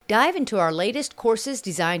Dive into our latest courses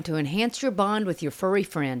designed to enhance your bond with your furry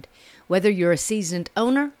friend. Whether you're a seasoned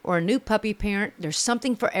owner or a new puppy parent, there's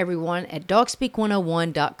something for everyone at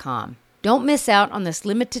dogspeak101.com. Don't miss out on this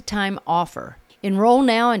limited time offer. Enroll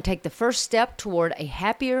now and take the first step toward a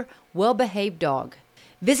happier, well-behaved dog.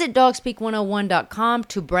 Visit dogspeak101.com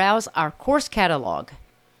to browse our course catalog.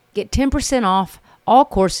 Get 10% off all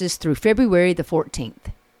courses through February the 14th.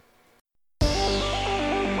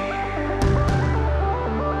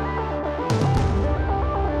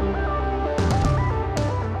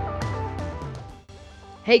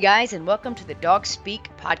 Hey guys, and welcome to the Dog Speak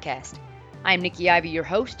podcast. I am Nikki Ivy, your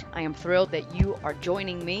host. I am thrilled that you are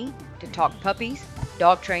joining me to talk puppies,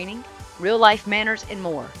 dog training, real life manners, and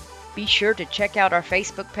more. Be sure to check out our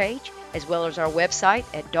Facebook page as well as our website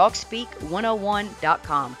at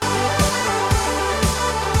dogspeak101.com.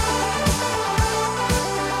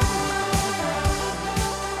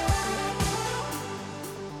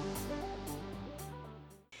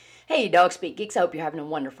 Hey Dog Speak Geeks, I hope you're having a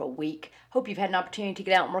wonderful week. Hope you've had an opportunity to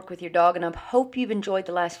get out and work with your dog, and I hope you've enjoyed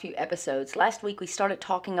the last few episodes. Last week we started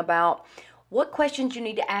talking about what questions you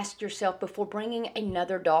need to ask yourself before bringing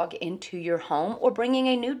another dog into your home or bringing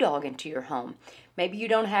a new dog into your home. Maybe you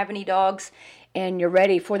don't have any dogs and you're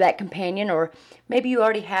ready for that companion, or maybe you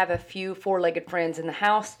already have a few four-legged friends in the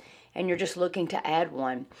house and you're just looking to add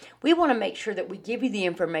one. We want to make sure that we give you the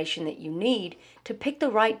information that you need to pick the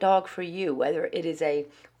right dog for you, whether it is a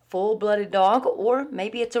full-blooded dog or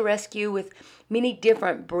maybe it's a rescue with many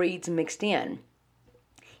different breeds mixed in.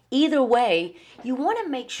 Either way, you want to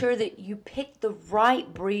make sure that you pick the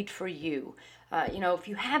right breed for you. If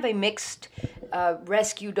you have a mixed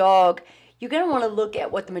rescue dog, you're going to want to look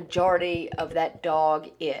at what the majority of that dog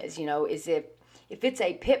is. If it's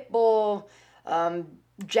a pit bull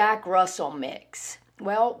Jack Russell mix,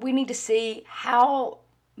 well, we need to see how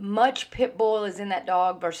much pit bull is in that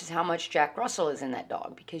dog versus how much Jack Russell is in that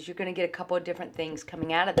dog, because you're going to get a couple of different things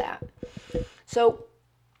coming out of that. So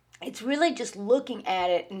it's really just looking at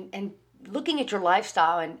it and looking at your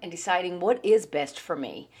lifestyle and deciding what is best for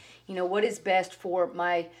me. What is best for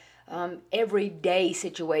my everyday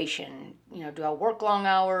situation. Do I work long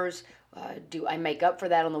hours? Do I make up for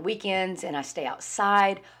that on the weekends and I stay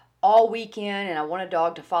outside all weekend and I want a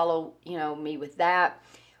dog to follow, me with that?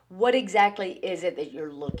 What exactly is it that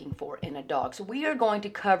you're looking for in a dog? So we are going to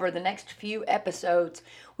cover the next few episodes.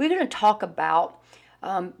 We're going to talk about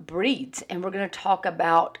breeds, and we're going to talk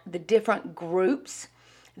about the different groups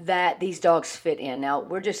that these dogs fit in. Now,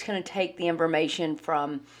 we're just going to take the information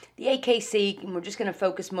from the AKC, and we're just going to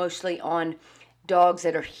focus mostly on dogs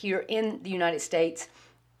that are here in the United States.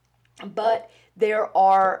 But there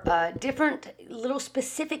are different little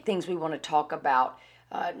specific things we want to talk about.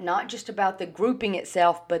 Not just about the grouping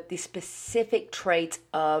itself, but the specific traits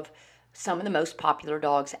of some of the most popular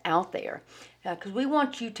dogs out there. Because we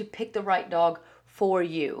want you to pick the right dog for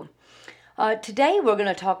you. Today we're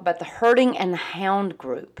going to talk about the herding and the hound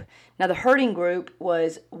group. Now the herding group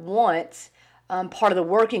was once part of the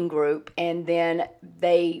working group, and then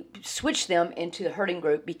they switched them into the herding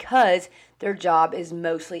group because their job is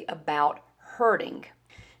mostly about herding.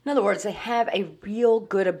 In other words, they have a real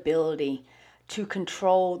good ability to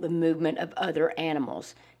control the movement of other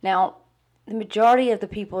animals. Now, the majority of the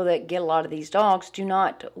people that get a lot of these dogs do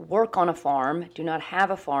not work on a farm, do not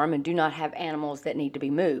have a farm, and do not have animals that need to be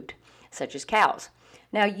moved, such as cows.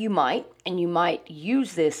 Now, you might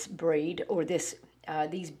use this breed or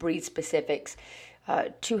these breed specifics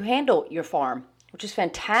to handle your farm, which is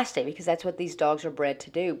fantastic because that's what these dogs are bred to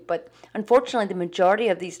do. But unfortunately, the majority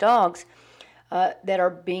of these dogs that are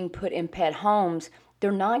being put in pet homes,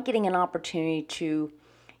 they're not getting an opportunity to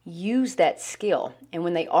use that skill. And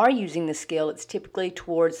when they are using the skill, it's typically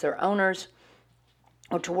towards their owners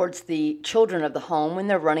or towards the children of the home when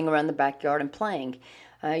they're running around the backyard and playing.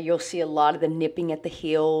 You'll see a lot of the nipping at the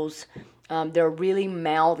heels. They're a really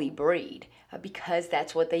mouthy breed because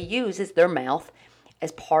that's what they use, is their mouth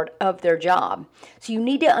as part of their job. So you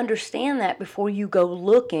need to understand that before you go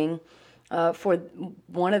looking for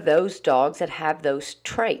one of those dogs that have those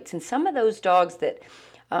traits. And some of those dogs that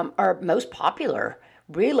are most popular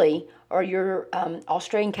really are your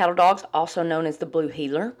Australian cattle dogs, also known as the blue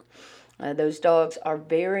heeler. Those dogs are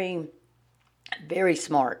very, very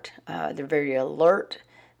smart. They're very alert.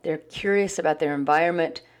 They're curious about their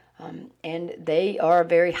environment, and they are a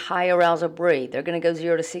very high arousal breed. They're going to go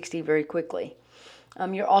 0 to 60 very quickly.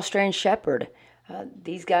 Your Australian Shepherd,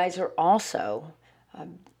 these guys are also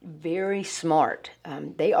very smart.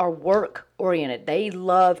 They are work-oriented. They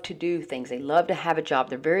love to do things. They love to have a job.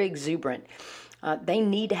 They're very exuberant. They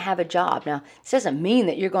need to have a job. Now, this doesn't mean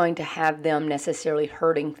that you're going to have them necessarily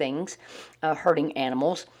hurting things, hurting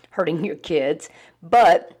animals, hurting your kids,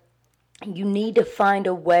 but you need to find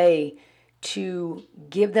a way to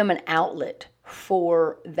give them an outlet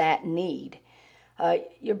for that need.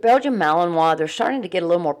 Your Belgian Malinois, they're starting to get a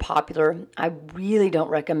little more popular. I really don't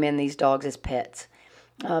recommend these dogs as pets.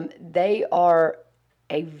 They are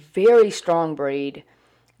a very strong breed.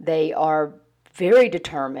 They are very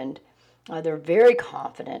determined. They're very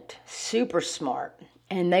confident, super smart,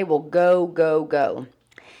 and they will go, go, go.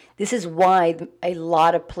 This is why a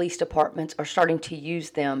lot of police departments are starting to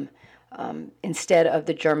use them instead of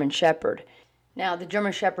the German Shepherd. Now, the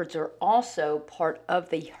German Shepherds are also part of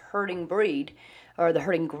the herding breed, or the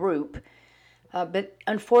herding group, but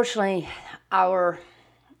unfortunately, our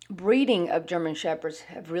breeding of German Shepherds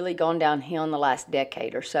have really gone downhill in the last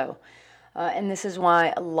decade or so. And this is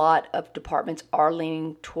why a lot of departments are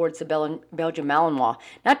leaning towards the Belgian Malinois.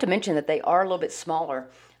 Not to mention that they are a little bit smaller,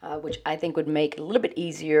 which I think would make it a little bit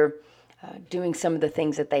easier doing some of the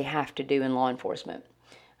things that they have to do in law enforcement.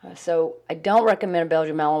 So I don't recommend a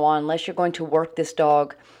Belgian Malinois unless you're going to work this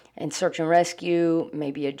dog in search and rescue,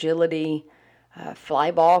 maybe agility.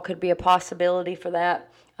 Fly ball could be a possibility for that.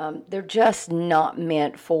 They're just not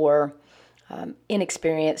meant for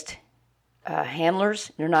inexperienced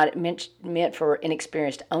handlers. They're not meant for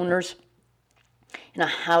inexperienced owners. And I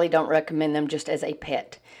highly don't recommend them just as a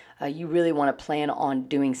pet. You really want to plan on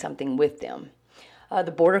doing something with them.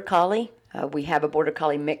 The Border Collie, we have a Border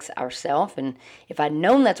Collie mix ourselves, and if I'd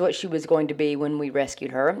known that's what she was going to be when we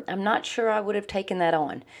rescued her, I'm not sure I would have taken that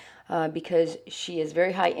on because she is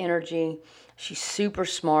very high energy, she's super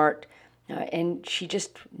smart, and she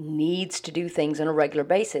just needs to do things on a regular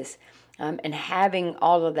basis. And having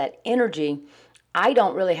all of that energy, I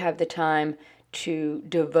don't really have the time to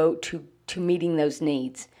devote to meeting those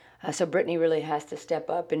needs. So Brittany really has to step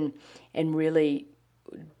up and really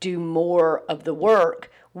do more of the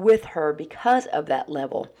work with her because of that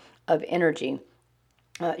level of energy.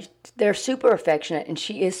 They're super affectionate, and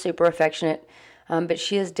she is super affectionate, but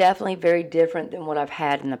she is definitely very different than what I've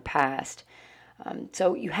had in the past.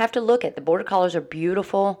 So you have to look at the Border Collies are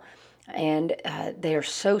beautiful, and they are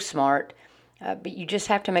so smart, but you just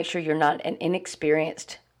have to make sure you're not an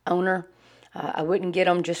inexperienced owner. I wouldn't get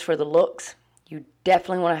them just for the looks. You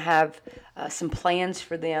definitely want to have some plans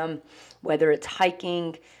for them, whether it's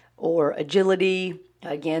hiking or agility.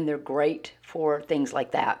 Again, they're great for things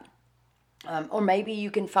like that. Or maybe you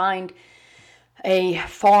can find a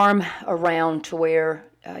farm around to where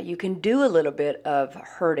you can do a little bit of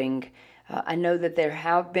herding. I know that there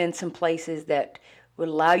have been some places that would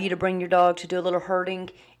allow you to bring your dog to do a little herding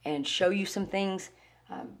and show you some things,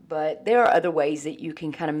 but there are other ways that you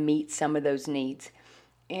can kind of meet some of those needs.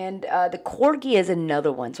 And the Corgi is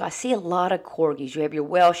another one. So I see a lot of Corgis. You have your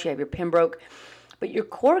Welsh, you have your Pembroke, but your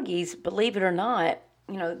Corgis, believe it or not,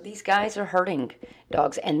 you know, these guys are herding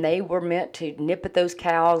dogs, and they were meant to nip at those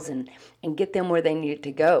cows and get them where they needed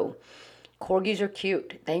to go. Corgis are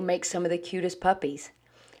cute. They make some of the cutest puppies.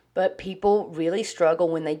 But people really struggle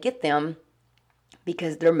when they get them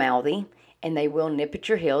because they're mouthy, and they will nip at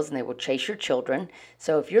your heels, and they will chase your children.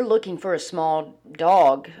 So if you're looking for a small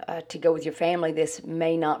dog to go with your family, this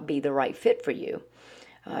may not be the right fit for you.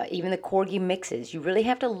 Even the Corgi mixes, you really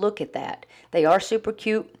have to look at that. They are super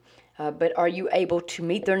cute, but are you able to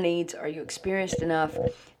meet their needs? Are you experienced enough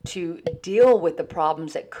to deal with the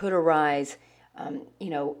problems that could arise,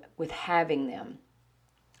 with having them?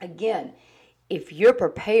 Again, if you're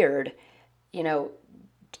prepared,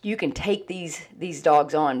 you can take these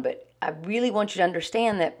dogs on, but I really want you to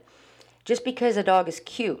understand that just because a dog is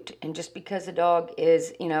cute and just because a dog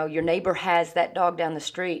is, your neighbor has that dog down the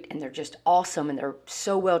street and they're just awesome and they're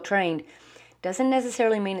so well trained, doesn't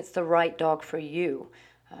necessarily mean it's the right dog for you.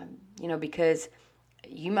 Because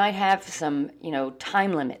you might have some,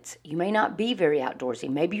 time limits. You may not be very outdoorsy.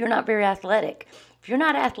 Maybe you're not very athletic. If you're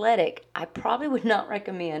not athletic, I probably would not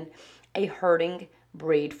recommend a herding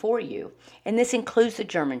breed for you. And this includes the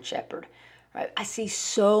German Shepherd. Right? I see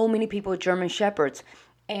so many people with German Shepherds,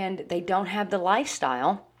 and they don't have the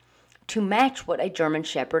lifestyle to match what a German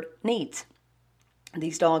Shepherd needs.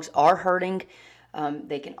 These dogs are herding.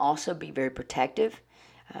 They can also be very protective.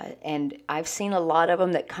 And I've seen a lot of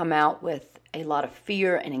them that come out with a lot of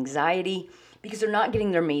fear and anxiety because they're not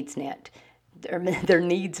getting their needs met. Their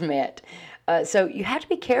needs met. So you have to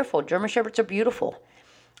be careful. German Shepherds are beautiful,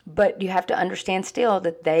 but you have to understand still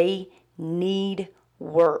that they need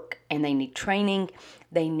work, and they need training,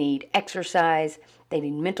 they need exercise, they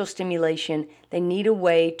need mental stimulation, they need a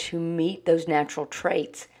way to meet those natural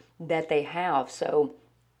traits that they have. So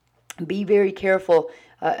Be very careful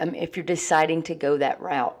if you're deciding to go that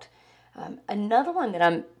route. Another one that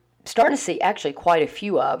I'm starting to see actually quite a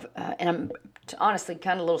few of, and I'm honestly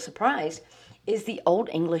kind of a little surprised, is the Old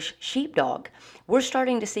English Sheepdog. We're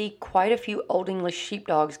starting to see quite a few Old English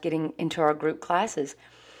Sheepdogs getting into our group classes.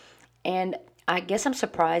 And I guess I'm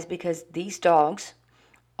surprised because these dogs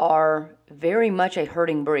are very much a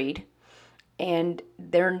herding breed, and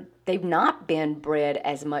they've not been bred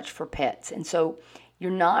as much for pets. And so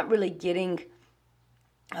you're not really getting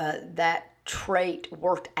that trait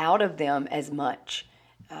worked out of them as much.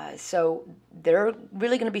 So they're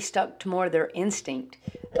really going to be stuck to more of their instinct.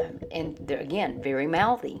 And they're, again, very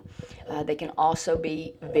mouthy. They can also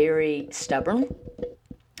be very stubborn,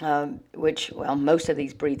 which, well, most of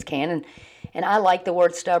these breeds can. And I like the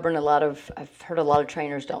word stubborn. I've heard a lot of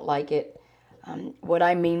trainers don't like it. What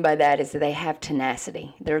I mean by that is that they have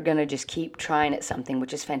tenacity. They're going to just keep trying at something,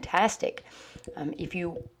 which is fantastic. If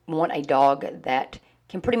you want a dog that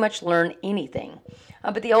can pretty much learn anything.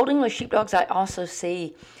 But the Old English Sheepdogs I also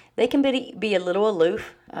see, they can be a little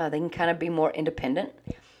aloof. They can kind of be more independent.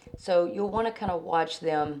 So you'll want to kind of watch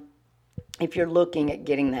them if you're looking at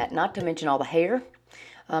getting that. Not to mention all the hair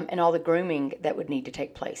and all the grooming that would need to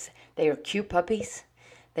take place. They are cute puppies.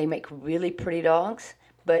 They make really pretty dogs.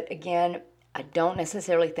 But again, I don't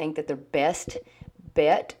necessarily think that they're best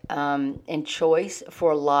bet and choice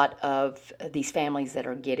for a lot of these families that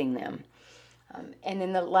are getting them. And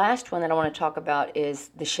then the last one that I want to talk about is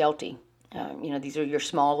the Sheltie. These are your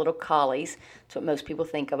small little collies. That's what most people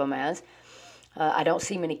think of them as. I don't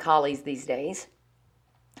see many collies these days.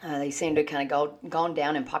 They seem to kind of gone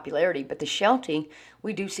down in popularity. But the Sheltie,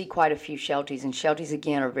 we do see quite a few Shelties. And Shelties,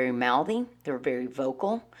 again, are very mouthy. They're very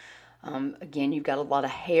vocal. Again, you've got a lot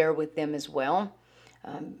of hair with them as well.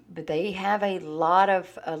 But they have a lot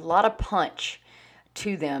of punch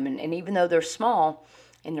to them. And even though they're small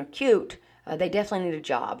and they're cute, they definitely need a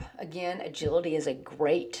job. Again, agility is a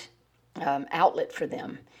great outlet for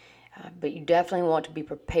them. But you definitely want to be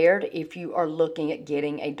prepared if you are looking at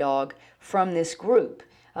getting a dog from this group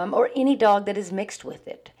or any dog that is mixed with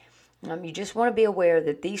it. You just want to be aware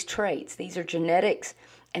that these traits, these are genetics,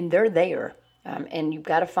 and they're there. And you've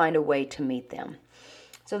got to find a way to meet them.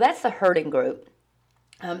 So that's the herding group.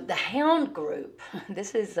 The hound group,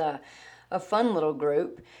 this is a fun little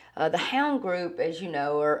group. The hound group, as you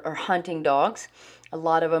know, are hunting dogs. A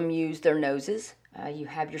lot of them use their noses. You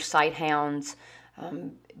have your sight hounds,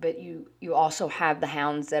 but you also have the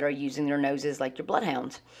hounds that are using their noses like your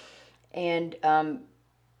bloodhounds. And a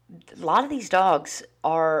lot of these dogs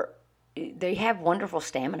they have wonderful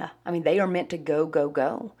stamina. I mean, they are meant to go, go,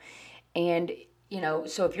 go. And,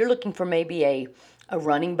 so if you're looking for maybe a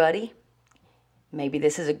running buddy, maybe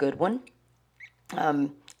this is a good one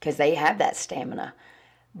because they have that stamina.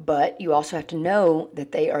 But you also have to know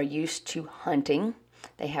that they are used to hunting.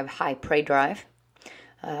 They have high prey drive,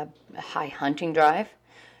 high hunting drive.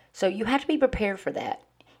 So you have to be prepared for that.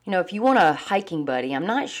 If you want a hiking buddy, I'm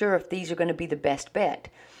not sure if these are going to be the best bet.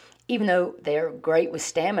 Even though they're great with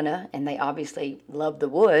stamina and they obviously love the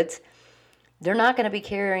woods, they're not going to be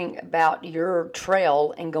caring about your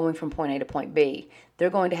trail and going from point A to point B.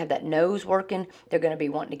 They're going to have that nose working. They're going to be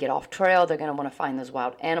wanting to get off trail. They're going to want to find those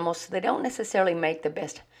wild animals. So they don't necessarily make the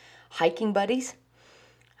best hiking buddies.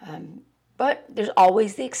 But there's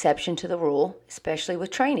always the exception to the rule, especially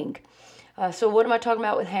with training. So what am I talking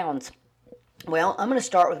about with hounds? Well, I'm going to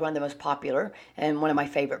start with one of the most popular and one of my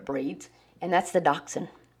favorite breeds, and that's the Dachshund.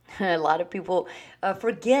 A lot of people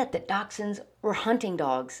forget that Dachshunds were hunting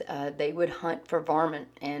dogs. They would hunt for varmint,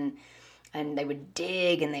 and they would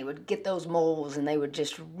dig, and they would get those moles, and they would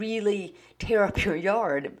just really tear up your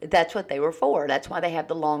yard. That's what they were for. That's why they have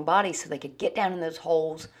the long bodies, so they could get down in those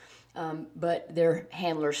holes, but their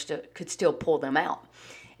handlers could still pull them out.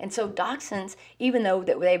 And so Dachshunds, even though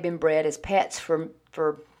that they've been bred as pets for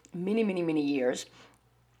many, many, many years,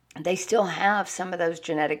 they still have some of those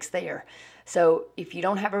genetics there. So if you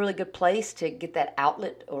don't have a really good place to get that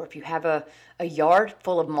outlet, or if you have a yard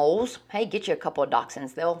full of moles, hey, get you a couple of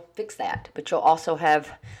Dachshunds. They'll fix that. But you'll also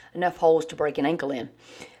have enough holes to break an ankle in.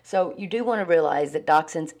 So you do want to realize that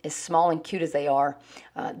Dachshunds, as small and cute as they are,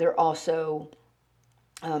 they're also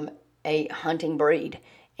a hunting breed.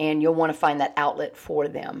 And you'll want to find that outlet for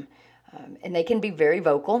them. And they can be very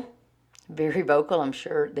vocal. Very vocal. I'm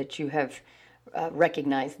sure that you have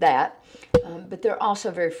recognized that. But they're also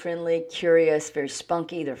very friendly, curious, very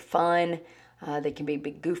spunky. They're fun. They can be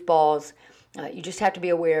big goofballs. You just have to be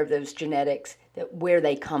aware of those genetics, where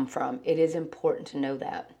they come from. It is important to know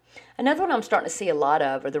that. Another one I'm starting to see a lot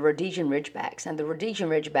of are the Rhodesian Ridgebacks. And the Rhodesian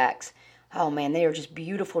Ridgebacks, oh man, they are just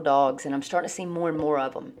beautiful dogs, and I'm starting to see more and more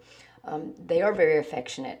of them. They are very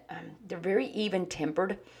affectionate. They're very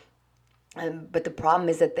even-tempered, but the problem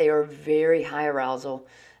is that they are very high arousal.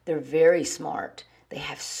 They're very smart. They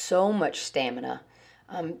have so much stamina,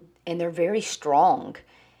 and they're very strong.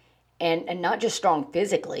 And not just strong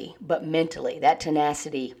physically, but mentally. That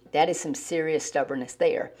tenacity, that is some serious stubbornness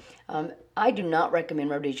there. I do not recommend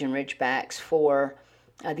Rhodesian Ridgebacks for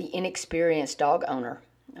the inexperienced dog owner.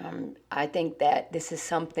 I think that this is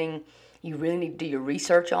something you really need to do your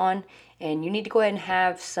research on, and you need to go ahead and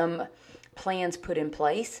have some plans put in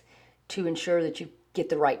place to ensure that you get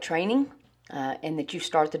the right training and that you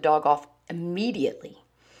start the dog off immediately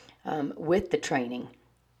with the training.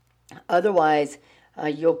 Otherwise,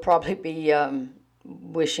 you'll probably be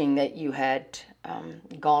wishing that you had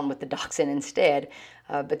gone with the Dachshund instead.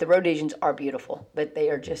 But the Rhodesians are beautiful, but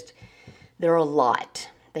they're a lot.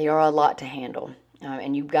 They are a lot to handle.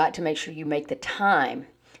 And you've got to make sure you make the time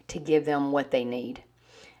to give them what they need.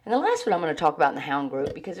 And the last one I'm going to talk about in the Hound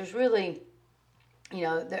group, because there's really,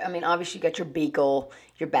 obviously you got your Beagle,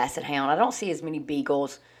 your Basset Hound. I don't see as many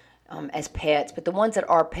Beagles as pets, but the ones that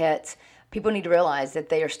are pets, people need to realize that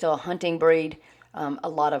they are still a hunting breed. A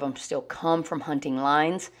lot of them still come from hunting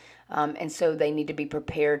lines, and so they need to be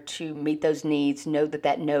prepared to meet those needs, know that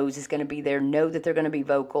that nose is going to be there, know that they're going to be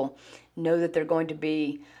vocal, know that they're going to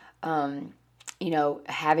be,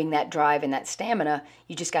 having that drive and that stamina.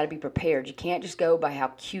 You just got to be prepared. You can't just go by how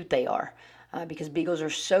cute they are, because Beagles are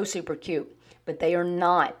so super cute, but they are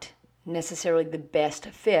not necessarily the best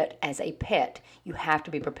fit as a pet. You have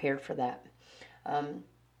to be prepared for that.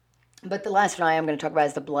 But the last one I am going to talk about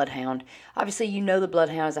is the Bloodhound. Obviously, you know the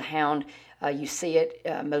Bloodhound is a hound. You see it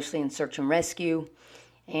mostly in search and rescue.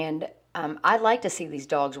 And I like to see these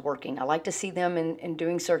dogs working. I like to see them in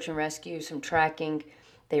doing search and rescue, some tracking.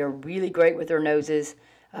 They are really great with their noses,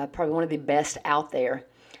 probably one of the best out there.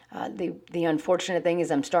 The unfortunate thing is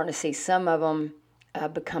I'm starting to see some of them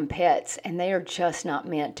become pets, and they are just not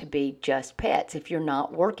meant to be just pets if you're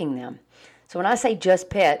not working them. So when I say just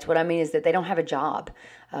pets, what I mean is that they don't have a job.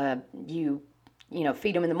 You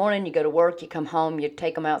feed them in the morning, you go to work, you come home, you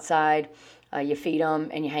take them outside, you feed them,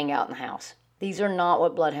 and you hang out in the house. These are not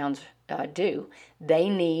what Bloodhounds do. They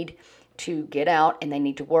need to get out, and they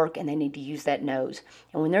need to work, and they need to use that nose.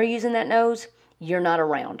 And when they're using that nose, you're not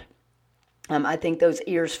around. I think those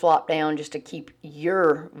ears flop down just to keep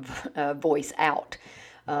your voice out.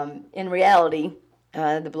 In reality,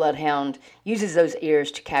 the Bloodhound uses those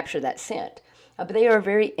ears to capture that scent. But they are a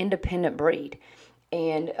very independent breed,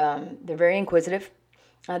 and they're very inquisitive.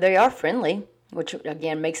 They are friendly, which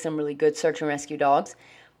again makes them really good search and rescue dogs,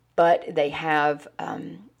 but they have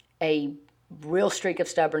a real streak of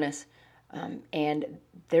stubbornness, and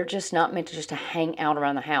they're just not meant to just to hang out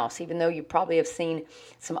around the house, even though you probably have seen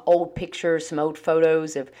some old pictures, some old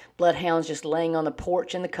photos of Bloodhounds just laying on the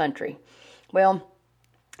porch in the country. Well,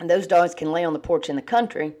 and those dogs can lay on the porch in the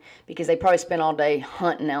country because they probably spent all day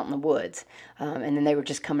hunting out in the woods, and then they were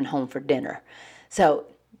just coming home for dinner. So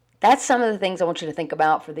that's some of the things I want you to think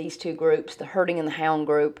about for these two groups, the herding and the hound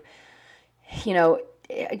group.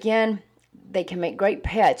 Again, they can make great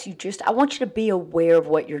pets. I want you to be aware of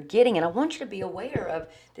what you're getting, and I want you to be aware of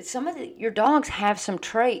that some of your dogs have some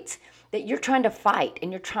traits that you're trying to fight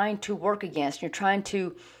and you're trying to work against, and you're trying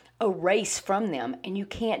to erase from them, and you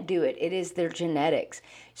can't do it. It is their genetics.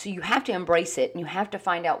 So you have to embrace it, and you have to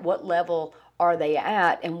find out what level are they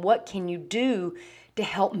at and what can you do to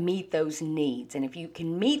help meet those needs. And if you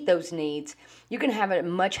can meet those needs, you're going to have a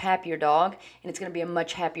much happier dog, and it's going to be a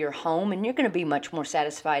much happier home, and you're going to be much more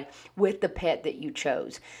satisfied with the pet that you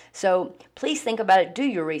chose. So please think about it, do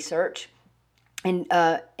your research, and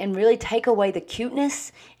really take away the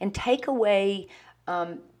cuteness and take away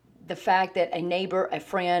the fact that a neighbor, a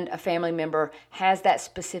friend, a family member has that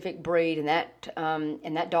specific breed, and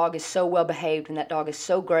that dog is so well behaved, and that dog is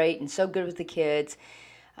so great and so good with the kids.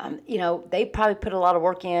 They probably put a lot of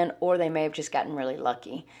work in, or they may have just gotten really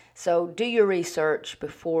lucky. So do your research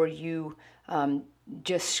before you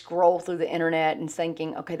just scroll through the internet and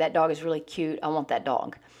thinking, okay, that dog is really cute, I want that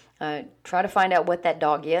dog. Try to find out what that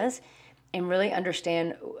dog is and really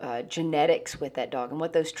understand genetics with that dog and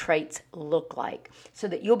what those traits look like so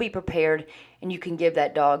that you'll be prepared and you can give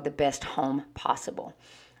that dog the best home possible.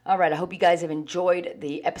 All right, I hope you guys have enjoyed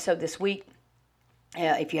the episode this week.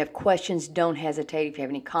 If you have questions, don't hesitate. If you have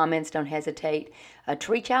any comments, don't hesitate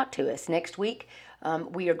to reach out to us. Next week,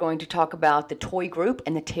 we are going to talk about the toy group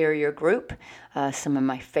and the terrier group, some of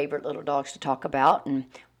my favorite little dogs to talk about. And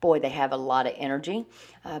boy, they have a lot of energy,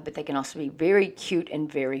 but they can also be very cute and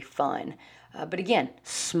very fun. But again,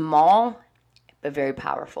 small, but very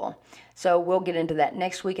powerful. So we'll get into that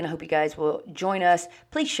next week, and I hope you guys will join us.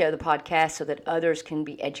 Please share the podcast so that others can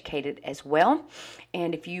be educated as well.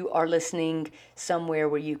 And if you are listening somewhere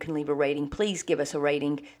where you can leave a rating, please give us a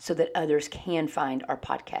rating so that others can find our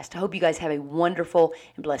podcast. I hope you guys have a wonderful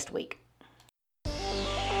and blessed week.